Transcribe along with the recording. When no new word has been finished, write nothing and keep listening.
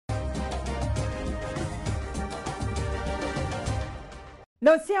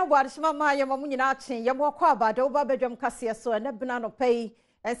No see what Shama Yamamina chin, Yamwaka, Badwam Cassia, so and Banano pay,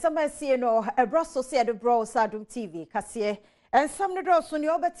 and some see no a Brussels said the bro Sadum TV, Cassia, and some the draws when you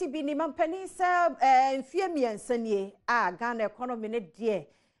over TB Niman Penny, sir, and Fiemi and Senye, Ghana economy dear.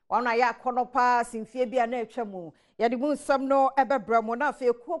 One I corner pass in Fiebia Nature Yadimun some no ever Bramona,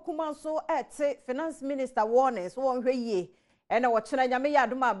 Fia Kokuman so at Finance Minister warnings, 1 year. And our China Yamia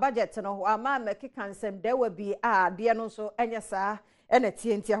do my budget, and our mamma kick some there will be dear no so, and yes, sir. And a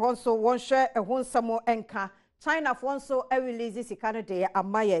TNT also one share a one some more anchor. China for so a release this Canada a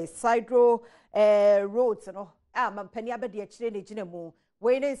Maya side roads and penny abadi a chin jinemu.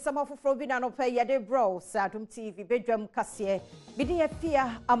 Waiting some of Frobina pay yade bro, Sadum TV, Badwam Cassia, bidding a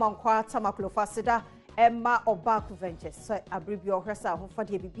fear among Quatamaklo Fasida, Emma or Baku Ventures. So I bring your herself for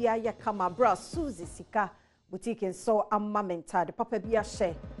the Bibia Yakama bra Susie Sika, boutique and so a mamenta, the Papa Bia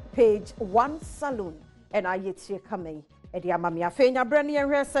share, page 1 saloon, and I yet here coming. Edi amami afenya brani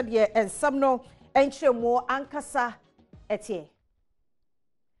enhwe sabe ensam no enchemo ankasa etie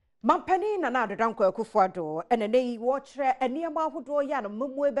Mampani na na adodankwa akufuado enene wo kire eniema ahodo ya no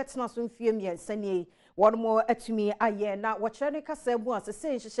mamu ebetena so mfie miensani won mo atumi aye na wo kire ne kasa mu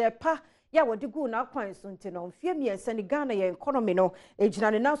asese nhyehyɛ pa ya wodi gu na kwan so ntino mfie miensani Ghana ye economy no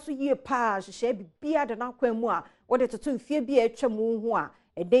ejina ne na so yie pa hyehyɛ bibia de na kwan mu a wode toto mfie bia atwamu ho a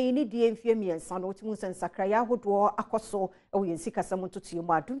Day ni die mfie miensa no timu sensakra ya hodo akoso ewo yensika samontoto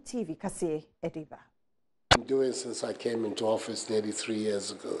mu Adom TV kase ediba. I'm doing since I came into office nearly 3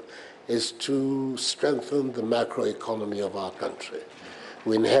 years ago is to strengthen the macroeconomy of our country.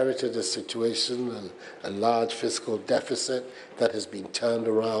 We inherited a situation, a large fiscal deficit that has been turned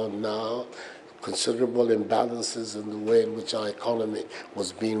around now, considerable imbalances in the way in which our economy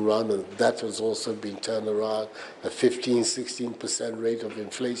was being run, and that has also been turned around. A 15-16% rate of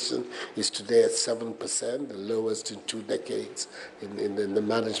inflation is today at 7%, the lowest in 2 decades in the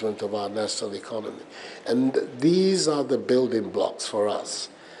management of our national economy. And these are the building blocks for us.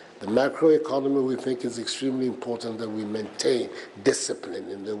 The macroeconomy, we think, is extremely important that we maintain discipline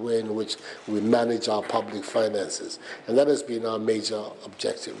in the way in which we manage our public finances. And that has been our major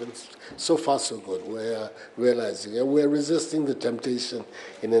objective. And so far, so good. We're realizing, and we're resisting the temptation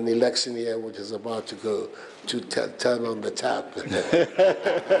in an election year which is about to go to turn on the tap.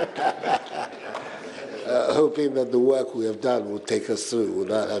 Hoping that the work we have done will take us through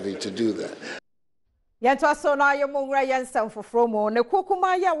without having to do that. Yanto so na yomura yansam fofromo ne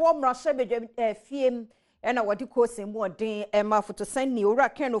kokuma ya wo mrahye bedwam fiem ena wodi kosemu odin ema foto sanni ora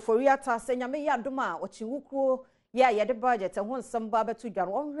ken ofori ata sanyame ya doma ochiwukuo ya yede budget ho nsam ba betu dwan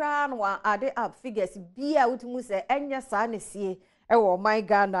wonhwa no ade up figures bia wotimu se enya saa ne sie ewo my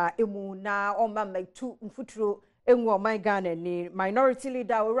Ghana emu na oma metu mfuturo enwo my Ghana ni minority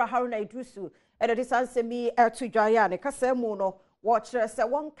leader ora Haruna Idrisu ede disansemi etu dwan ya ne kasa mu no watch say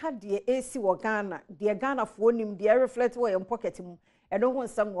one card the AC wo Ghana the Ghana for nim the reflect wo em pocket mu eno ho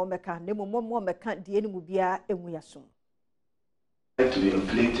nsam wo meka ne mo meka de eni mu bia emu yaso to be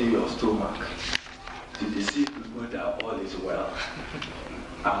inflating your stomach to deceive people that all is well.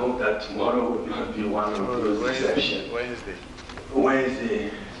 I hope that tomorrow will not be one of those deceptions.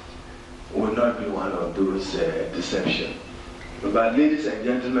 Wednesday will not be one of those deceptions. But ladies and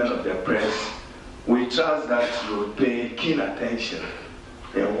gentlemen of the press, we trust that you will pay keen attention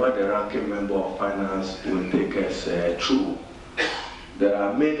in what the ranking member of finance will take us through. There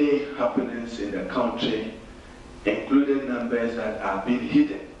are many happenings in the country, including numbers that are being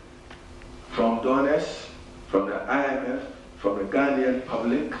hidden from donors, from the IMF, from the Ghanaian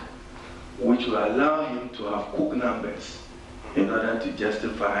public, which will allow him to have cooked numbers in order to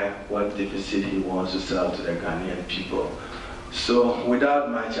justify what deficit he wants to sell to the Ghanaian people. So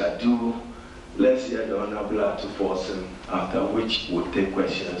without much ado, let's hear the Honorable Atuforsen, after which we'll take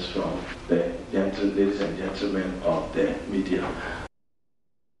questions from the ladies and gentlemen of the media.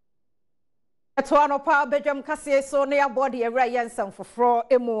 Atuano pa Badwam Cassia so near body a rayansam for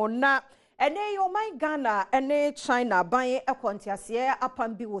emona. Ene yo my Ghana ene China buying a quantiasia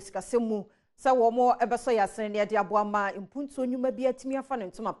upon biwoskasemu. Sa womo ebeso yasen ne de aboama impuntu nyuma bi atimi afa ne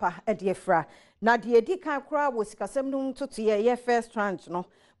ntoma pa de efra na de edi kan kra wosikasem no toto ye first tranche no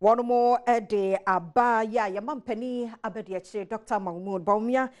wono mo de aba ya mampani abede akire Dr. Mahmoud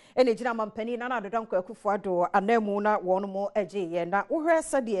Baumia ene gina mampani na adodankwa akufuado anamu na wono mo eje ye na wohwe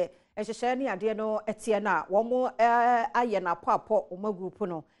sade ehyehyɛ ne ade no etie na womo aye na papo oma group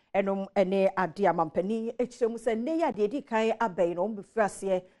no enom ene ade mampani ekire mu se ne ya de edi kan abai no mo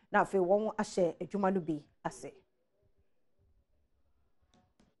befrase na fe won ahye adwuma no bi ase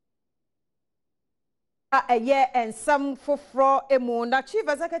A year and some for emu na Chief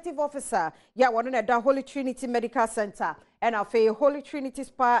Executive Officer ya one na da Holy Trinity Medical Center and afi Holy Trinity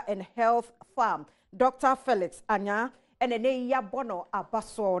Spa and Health Farm Dr. Felix Anya and ene ya bono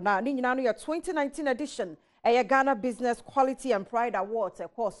abaso na ni nyina no ya 2019 edition a Ghana Business Quality and Pride Awards a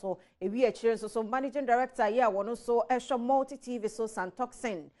course so we experience so managing director ya one so Esho Multi TV so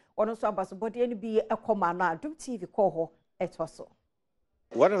Santoxin one so abaso body any be a commander Adom TV koho etwaso.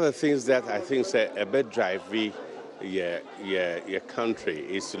 One of the things that I think is a bit drive your country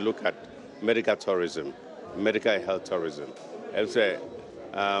is to look at medical tourism, medical and health tourism. And so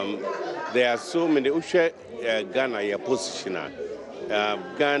there are so many. Ghana, your position.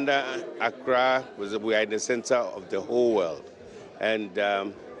 Ghana, Accra, we are in the center of the whole world.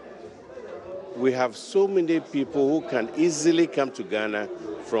 And we have so many people who can easily come to Ghana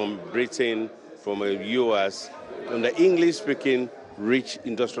from Britain, from the US, from the English-speaking rich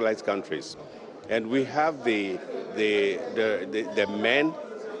industrialized countries, and we have the men,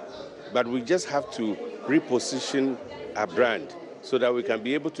 but we just have to reposition our brand so that we can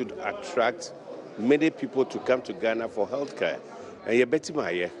be able to attract many people to come to Ghana for healthcare. And you're betting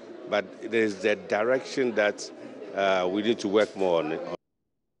my year, but there's the direction that we need to work more on.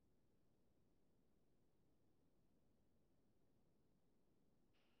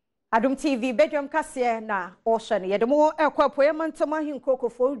 Adom TV Badwam kase na ocean yedemo ekwapo yamantama hinkoko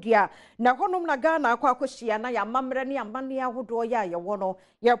fodia na honom na Ghana akwakohia na ya mamre ne amane ahodo ya yewo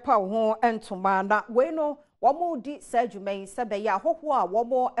ye pa ho entoma na we no womo di sajuman sebe ya hoho a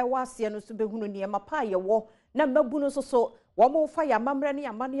womo ewase no so behunu ne mapa yewo na mabu no so womo fa ya mamre ne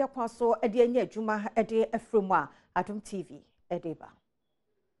amane kwaso ede anya adwuma ede afremu a Adom TV edeba.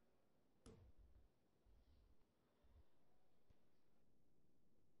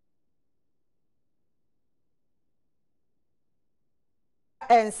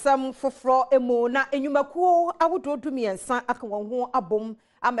 And some for emu na enyumakuo awodo dumiensa aka won ho abom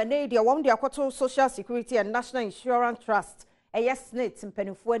amane de won de akoto Social Security and National Insurance Trust SNIT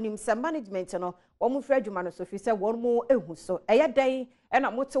mpanifo anim se management no won fra adwuma no so fi se won mo ehu so dan na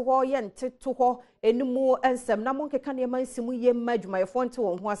mote ho ye nteto ho enimu ensem na monkeka ne mansimu ye madwumayefo nte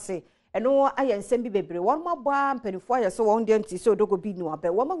won ho ase eno aye nsem bi bebre won mabwa mpanifo aye so won de nti so dogo bi nu abe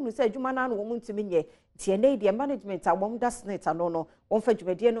won magunu se adwuma na no won ntimi nye tie ne de management a won da SNIT ano no won fa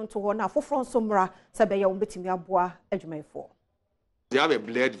dwumade no nto ho na afoforo nso mra se be ye won betimi aboa adwumayefo. They have a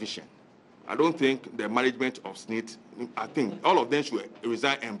blurred vision. I don't think the management of SNIT, I think all of them should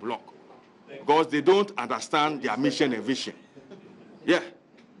resign en bloc because they don't understand their mission and vision. Yeah,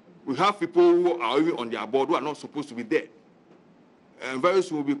 we have people who are even on their board who are not supposed to be there. And very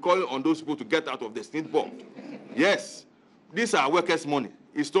soon we'll be calling on those people to get out of the SNIT board. Yes, these are workers' money.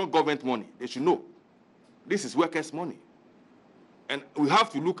 It's not government money. They should know. This is workers' money. And we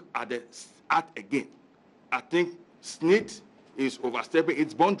have to look at the art again. I think SNIT is overstepping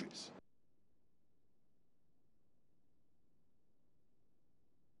its boundaries.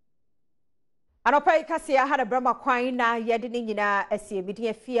 Anopai kasi ya hada brama kwa ina yedi nyina esie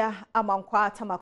bidia fia amankwa tama